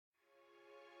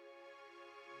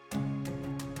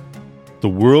The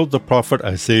world the prophet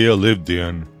Isaiah lived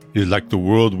in is like the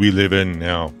world we live in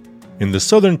now. In the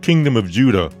southern kingdom of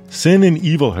Judah, sin and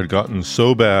evil had gotten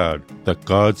so bad that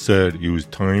God said it was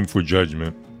time for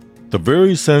judgment. The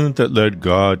very sins that led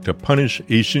God to punish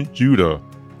ancient Judah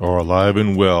are alive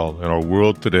and well in our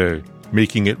world today,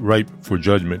 making it ripe for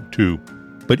judgment too.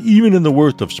 But even in the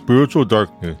worst of spiritual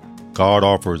darkness, God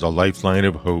offers a lifeline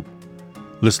of hope.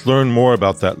 Let's learn more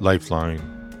about that lifeline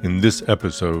in this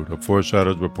episode of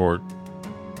Foreshadows Report.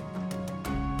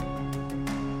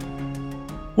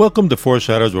 Welcome to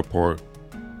Foreshadows Report,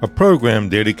 a program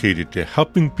dedicated to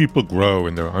helping people grow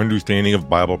in their understanding of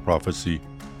Bible prophecy.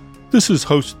 This is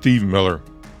host Steve Miller.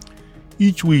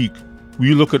 Each week,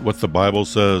 we look at what the Bible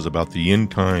says about the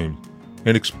end times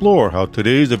and explore how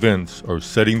today's events are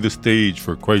setting the stage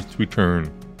for Christ's return.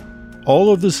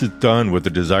 All of this is done with the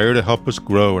desire to help us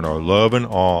grow in our love and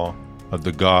awe of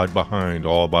the God behind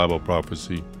all Bible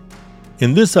prophecy.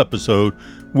 In this episode,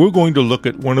 we're going to look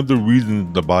at one of the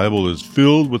reasons the Bible is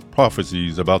filled with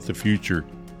prophecies about the future.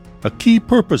 A key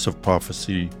purpose of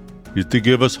prophecy is to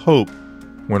give us hope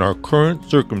when our current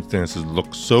circumstances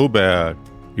look so bad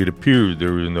it appears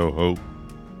there is no hope.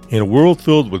 In a world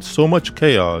filled with so much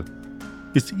chaos,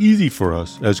 it's easy for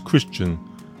us as Christians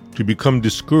to become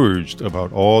discouraged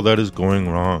about all that is going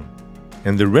wrong.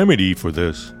 And the remedy for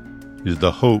this is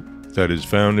the hope that is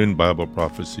found in Bible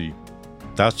prophecy.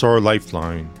 That's our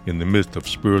lifeline in the midst of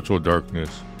spiritual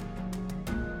darkness.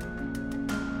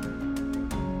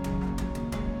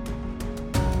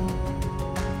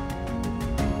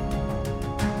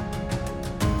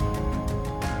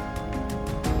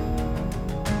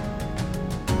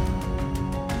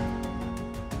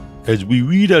 As we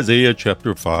read Isaiah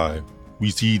chapter 5, we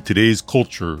see today's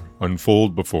culture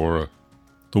unfold before us.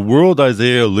 The world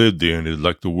Isaiah lived in is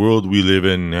like the world we live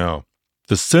in now.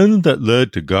 The sins that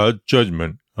led to God's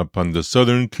judgment upon the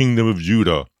southern kingdom of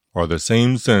Judah are the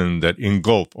same sins that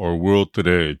engulf our world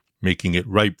today, making it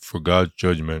ripe for God's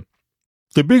judgment.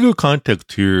 The bigger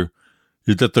context here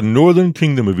is that the northern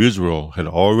kingdom of Israel had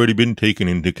already been taken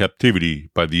into captivity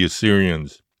by the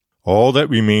Assyrians. All that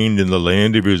remained in the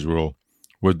land of Israel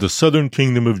was the southern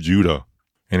kingdom of Judah.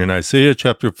 And in Isaiah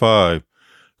chapter 5,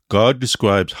 God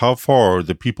describes how far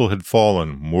the people had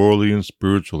fallen morally and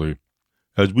spiritually.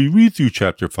 As we read through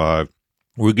chapter 5,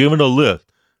 we're given a list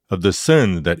of the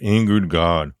sins that angered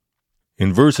God.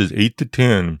 In verses 8 to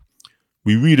 10,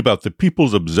 we read about the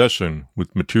people's obsession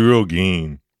with material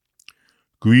gain.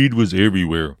 Greed was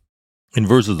everywhere. In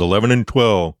verses 11 and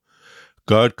 12,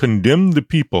 God condemned the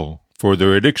people for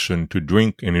their addiction to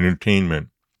drink and entertainment.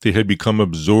 They had become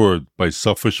absorbed by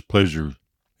selfish pleasures.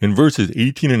 In verses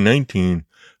 18 and 19,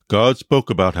 God spoke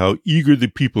about how eager the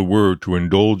people were to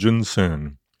indulge in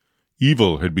sin.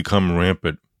 Evil had become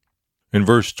rampant. In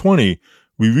verse 20,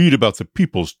 we read about the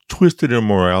people's twisted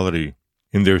immorality.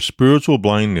 In their spiritual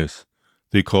blindness,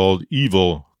 they called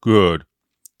evil good,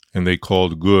 and they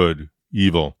called good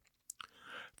evil.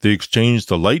 They exchanged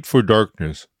the light for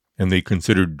darkness, and they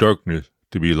considered darkness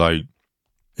to be light.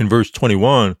 In verse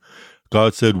 21,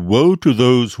 God said, "Woe to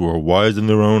those who are wise in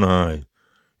their own eyes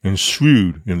and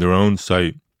shrewd in their own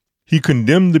sight." He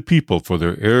condemned the people for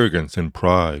their arrogance and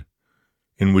pride,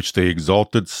 in which they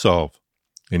exalted self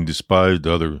and despised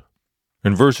others.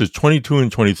 In verses 22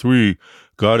 and 23,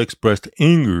 God expressed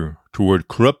anger toward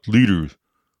corrupt leaders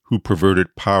who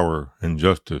perverted power and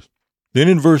justice. Then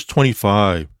in verse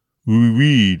 25, we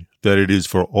read that it is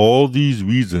for all these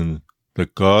reasons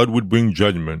that God would bring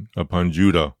judgment upon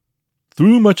Judah.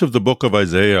 Through much of the book of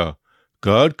Isaiah,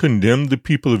 God condemned the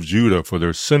people of Judah for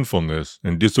their sinfulness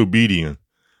and disobedience,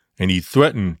 and he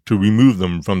threatened to remove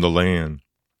them from the land.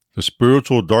 The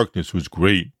spiritual darkness was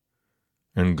great,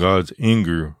 and God's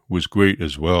anger was great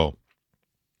as well.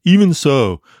 Even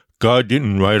so, God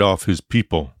didn't write off his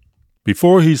people.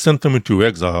 Before he sent them into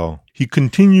exile, he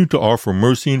continued to offer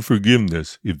mercy and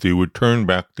forgiveness if they would turn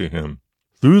back to him.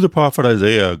 Through the prophet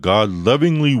Isaiah, God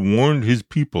lovingly warned his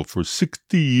people for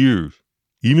 60 years.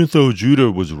 Even though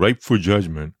Judah was ripe for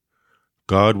judgment,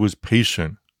 God was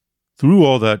patient. Through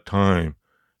all that time,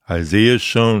 Isaiah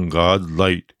shone God's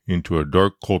light into a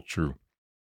dark culture.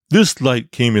 This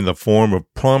light came in the form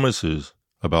of promises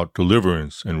about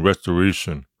deliverance and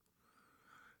restoration.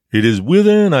 It is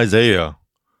within Isaiah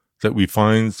that we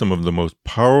find some of the most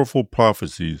powerful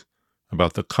prophecies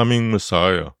about the coming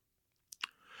Messiah.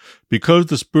 Because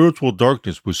the spiritual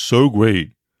darkness was so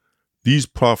great, these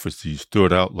prophecies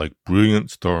stood out like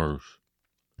brilliant stars.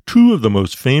 Two of the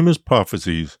most famous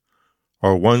prophecies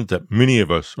are ones that many of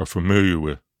us are familiar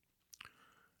with.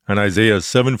 In Isaiah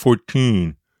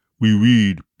 7:14, we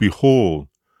read, "Behold,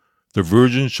 the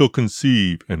virgin shall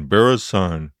conceive and bear a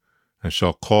son, and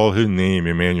shall call his name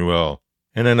Emmanuel.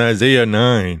 And in Isaiah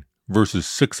 9, verses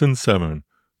 6 and 7,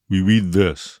 we read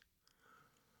this: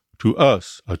 To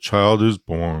us a child is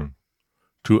born,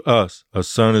 to us a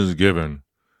son is given,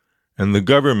 and the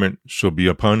government shall be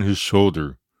upon his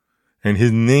shoulder, and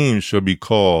his name shall be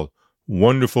called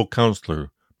Wonderful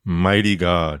Counselor, Mighty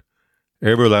God,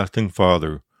 Everlasting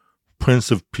Father, Prince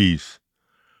of Peace.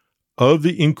 Of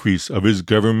the increase of his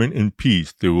government and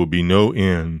peace there will be no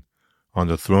end, on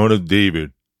the throne of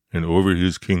David and over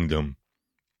his kingdom.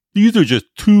 These are just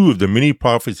two of the many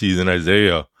prophecies in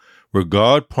Isaiah where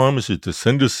God promises to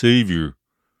send a Savior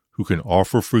who can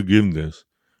offer forgiveness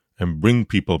and bring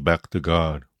people back to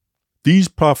God. These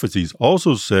prophecies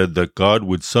also said that God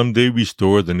would someday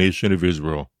restore the nation of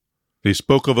Israel. They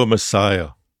spoke of a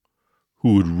Messiah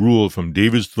who would rule from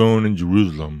David's throne in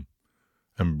Jerusalem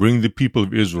and bring the people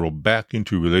of Israel back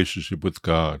into relationship with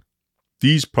God.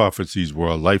 These prophecies were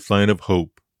a lifeline of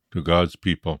hope to God's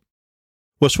people.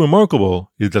 What's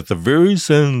remarkable is that the very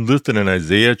sins listed in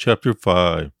Isaiah chapter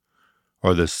 5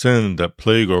 are the sins that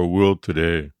plague our world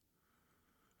today.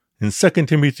 In 2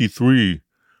 Timothy 3,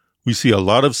 we see a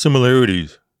lot of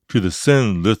similarities to the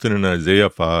sins listed in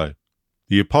Isaiah 5.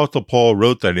 The Apostle Paul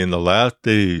wrote that in the last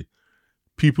days,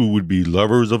 people would be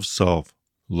lovers of self,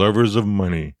 lovers of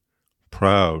money,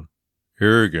 proud,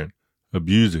 arrogant,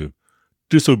 abusive,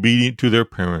 disobedient to their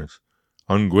parents,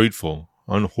 ungrateful,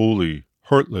 unholy,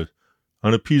 heartless,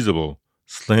 unappeasable,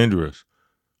 slanderous,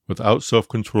 without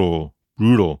self-control,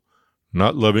 brutal,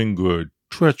 not loving good,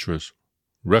 treacherous,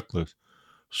 reckless,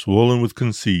 swollen with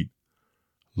conceit,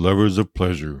 lovers of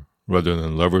pleasure rather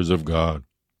than lovers of God.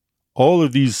 All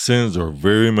of these sins are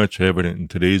very much evident in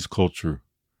today's culture.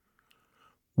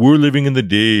 We're living in the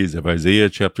days of Isaiah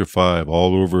chapter 5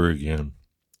 all over again.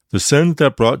 The sins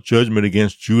that brought judgment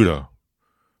against Judah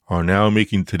are now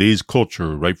making today's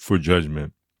culture ripe for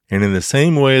judgment. And in the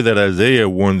same way that Isaiah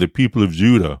warned the people of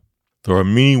Judah, there are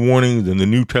many warnings in the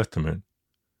New Testament,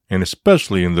 and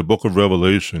especially in the book of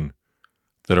Revelation,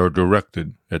 that are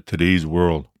directed at today's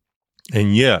world.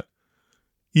 And yet,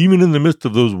 even in the midst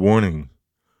of those warnings,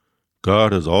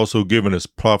 God has also given us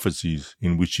prophecies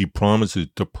in which he promises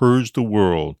to purge the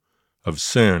world of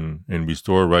sin and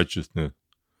restore righteousness.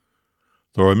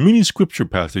 There are many scripture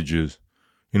passages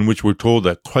in which we're told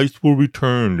that Christ will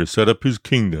return to set up his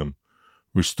kingdom,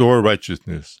 restore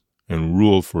righteousness, and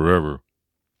rule forever.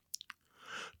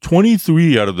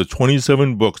 23 out of the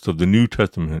 27 books of the New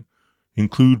Testament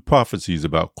include prophecies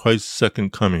about Christ's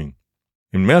second coming.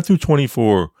 In Matthew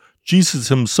 24, Jesus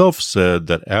himself said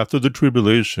that after the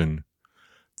tribulation,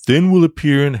 then will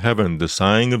appear in heaven the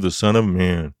sign of the Son of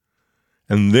Man,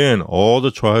 and then all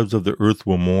the tribes of the earth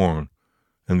will mourn,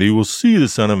 and they will see the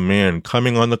Son of Man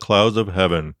coming on the clouds of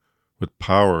heaven with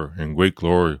power and great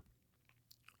glory.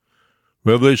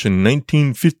 Revelation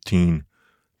 19:15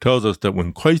 tells us that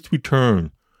when Christ returns,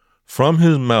 from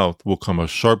his mouth will come a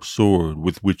sharp sword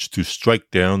with which to strike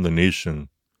down the nation.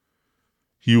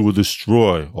 He will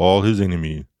destroy all his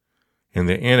enemies, and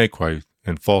the Antichrist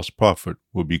and false prophet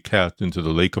will be cast into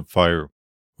the lake of fire.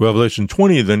 Revelation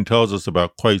 20 then tells us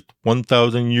about Christ's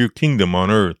 1,000-year kingdom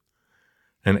on earth,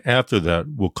 and after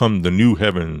that will come the new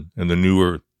heaven and the new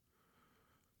earth.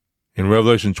 In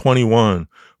Revelation 21,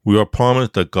 we are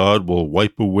promised that God will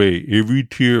wipe away every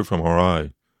tear from our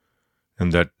eye,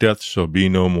 and that death shall be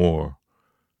no more.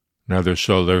 Neither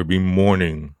shall there be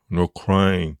mourning, nor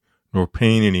crying, nor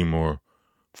pain any more,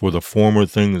 for the former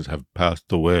things have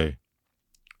passed away.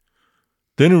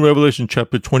 Then in Revelation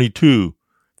chapter 22,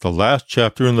 the last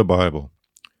chapter in the Bible,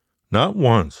 not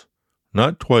once,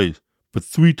 not twice, but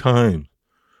 3 times,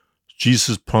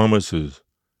 Jesus promises,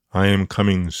 I am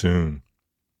coming soon.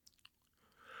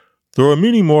 There are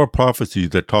many more prophecies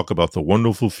that talk about the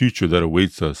wonderful future that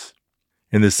awaits us.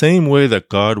 In the same way that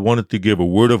God wanted to give a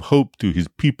word of hope to his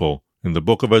people in the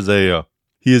book of Isaiah,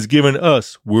 he has given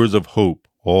us words of hope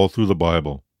all through the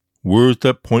Bible. Words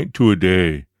that point to a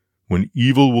day when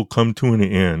evil will come to an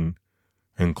end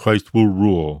and Christ will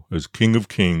rule as King of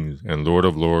Kings and Lord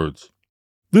of Lords.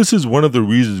 This is one of the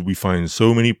reasons we find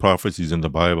so many prophecies in the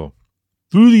Bible.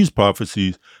 Through these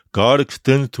prophecies, God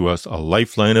extends to us a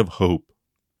lifeline of hope.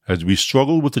 As we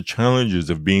struggle with the challenges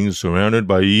of being surrounded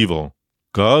by evil,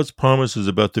 God's promises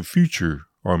about the future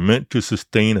are meant to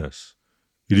sustain us.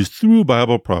 It is through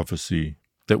Bible prophecy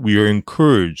that we are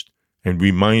encouraged and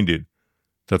reminded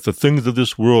that the things of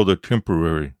this world are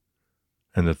temporary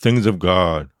and the things of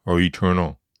God are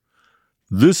eternal.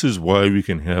 This is why we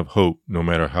can have hope no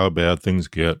matter how bad things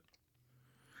get.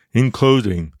 In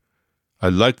closing,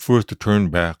 I'd like for us to turn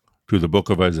back to the book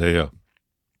of Isaiah.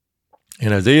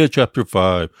 In Isaiah chapter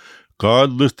 5,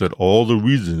 God listed all the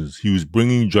reasons he was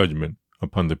bringing judgment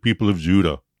upon the people of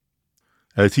Judah.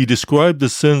 As he described the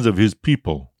sins of his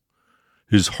people,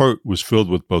 his heart was filled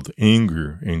with both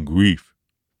anger and grief.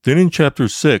 Then in chapter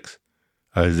 6,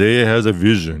 Isaiah has a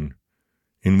vision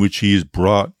in which he is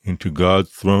brought into God's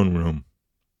throne room.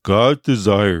 God's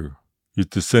desire is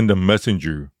to send a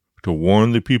messenger to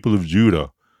warn the people of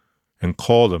Judah and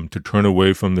call them to turn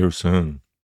away from their sin.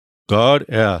 God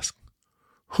asks,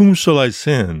 "Whom shall I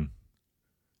send?"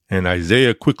 And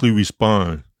Isaiah quickly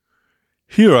responds,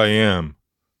 "Here I am,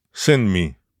 send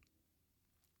me."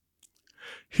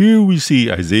 Here we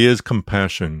see Isaiah's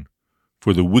compassion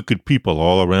for the wicked people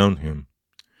all around him.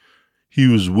 He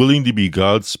was willing to be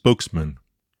God's spokesman.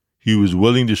 He was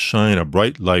willing to shine a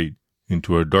bright light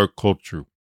into a dark culture.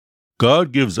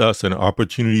 God gives us an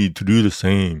opportunity to do the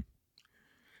same.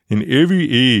 In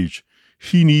every age,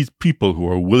 he needs people who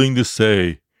are willing to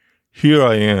say, "Here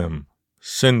I am,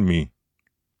 send me."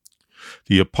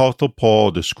 The Apostle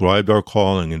Paul described our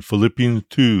calling in Philippians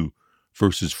 2,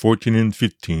 verses 14 and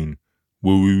 15,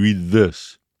 where we read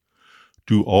this: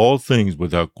 "Do all things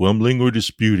without grumbling or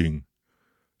disputing,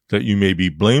 that you may be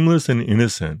blameless and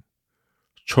innocent,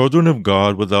 children of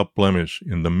God without blemish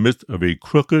in the midst of a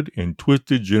crooked and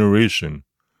twisted generation,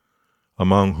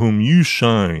 among whom you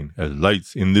shine as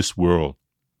lights in this world."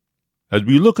 As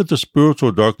we look at the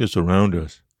spiritual darkness around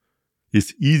us,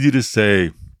 it's easy to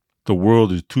say the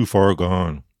world is too far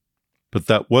gone. But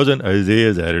that wasn't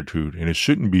Isaiah's attitude, and it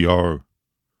shouldn't be ours.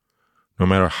 No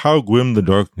matter how grim the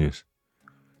darkness,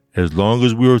 as long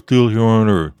as we are still here on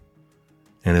earth,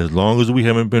 and as long as we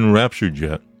haven't been raptured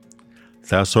yet,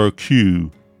 that's our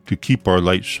cue to keep our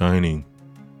light shining.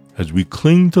 As we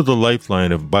cling to the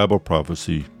lifeline of Bible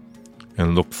prophecy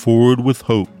and look forward with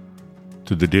hope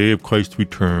to the day of Christ's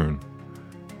return,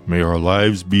 may our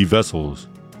lives be vessels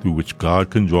through which God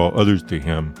can draw others to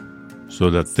him so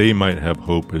that they might have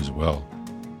hope as well.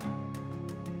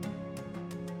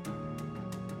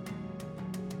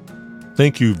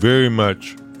 Thank you very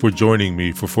much for joining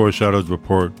me for Foreshadows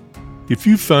Report. If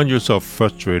you found yourself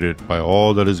frustrated by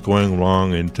all that is going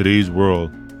wrong in today's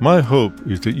world, my hope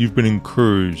is that you've been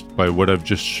encouraged by what I've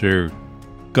just shared.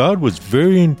 God was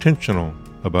very intentional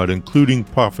about including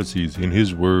prophecies in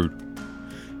his word.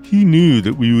 He knew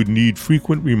that we would need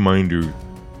frequent reminders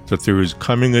that there is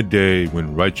coming a day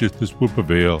when righteousness will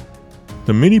prevail.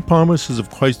 The many promises of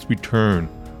Christ's return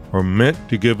are meant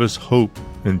to give us hope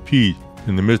and peace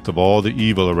in the midst of all the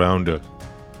evil around us.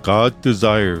 God's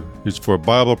desire is for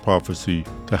Bible prophecy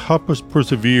to help us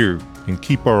persevere and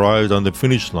keep our eyes on the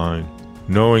finish line,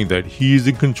 knowing that he is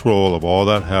in control of all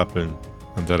that happened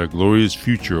and that a glorious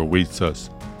future awaits us.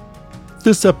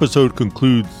 This episode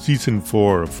concludes Season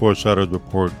 4 of Foreshadows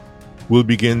Report. We'll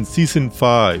begin Season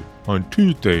 5 on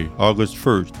Tuesday, August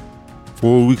 1st,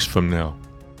 4 weeks from now.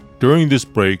 During this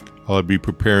break, I'll be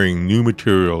preparing new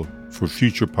material for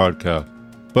future podcasts.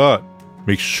 But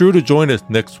make sure to join us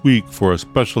next week for a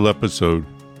special episode.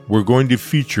 We're going to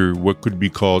feature what could be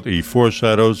called a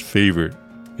Foreshadows favorite.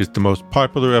 It's the most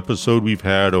popular episode we've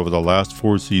had over the last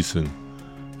 4 seasons.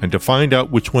 And to find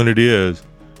out which one it is,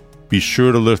 be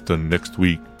sure to listen next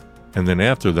week. And then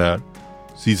after that,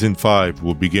 Season 5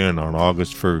 will begin on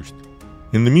August 1st.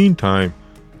 In the meantime,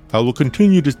 I will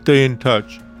continue to stay in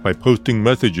touch by posting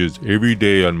messages every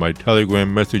day on my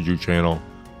Telegram Messenger channel,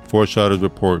 Foreshadows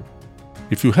Report.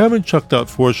 If you haven't checked out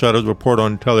Foreshadows Report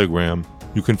on Telegram,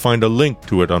 you can find a link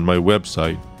to it on my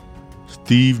website,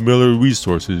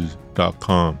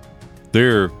 stevemillerresources.com.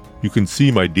 There, you can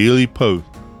see my daily posts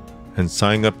and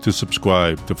sign up to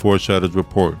subscribe to Foreshadows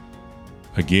Report.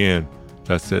 Again,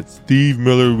 that's at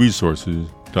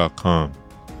stevemillerresources.com.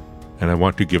 And I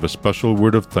want to give a special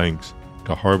word of thanks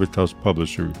to Harvest House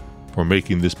Publishers for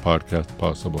making this podcast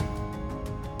possible.